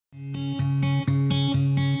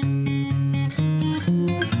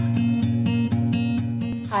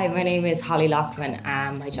Hi, my name is Holly Loughman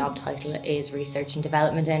and my job title is Research and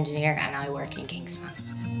Development Engineer and I work in Kingspan.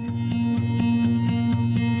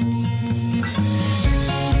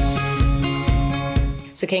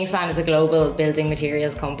 So Kingspan is a global building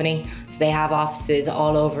materials company. So they have offices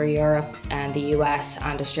all over Europe and the US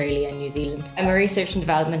and Australia and New Zealand. I'm a research and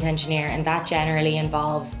development engineer and that generally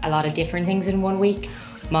involves a lot of different things in one week.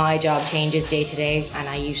 My job changes day to day and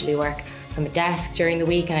I usually work from a desk during the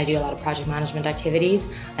week and I do a lot of project management activities,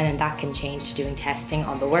 and then that can change to doing testing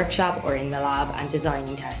on the workshop or in the lab and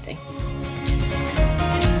designing testing.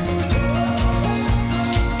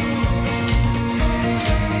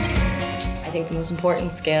 I think the most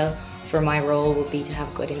important skill for my role would be to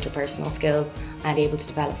have good interpersonal skills and be able to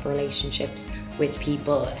develop relationships with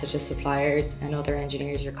people such as suppliers and other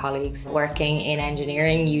engineers, your colleagues. Working in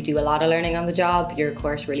engineering, you do a lot of learning on the job. Your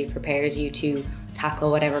course really prepares you to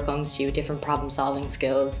tackle whatever comes to you, different problem solving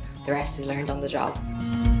skills. The rest is learned on the job.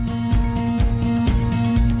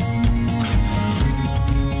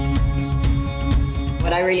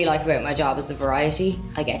 What I really like about my job is the variety.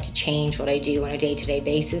 I get to change what I do on a day-to-day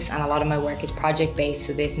basis, and a lot of my work is project-based,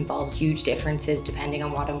 so this involves huge differences depending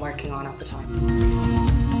on what I'm working on at the time.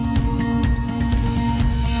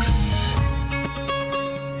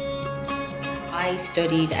 I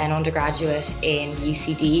studied an undergraduate in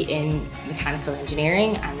UCD in mechanical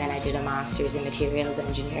engineering, and then I did a master's in materials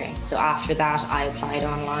engineering. So after that I applied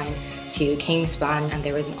online to Kingspan and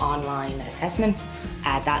there was an online assessment.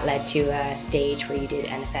 That led to a stage where you did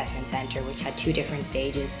an assessment centre which had two different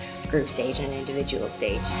stages, a group stage and an individual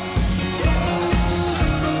stage.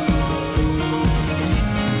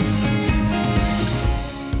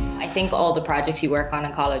 I think all the projects you work on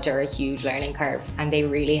in college are a huge learning curve and they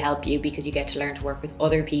really help you because you get to learn to work with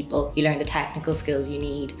other people. You learn the technical skills you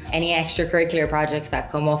need. Any extracurricular projects that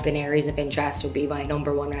come up in areas of interest would be my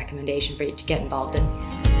 #1 recommendation for you to get involved in.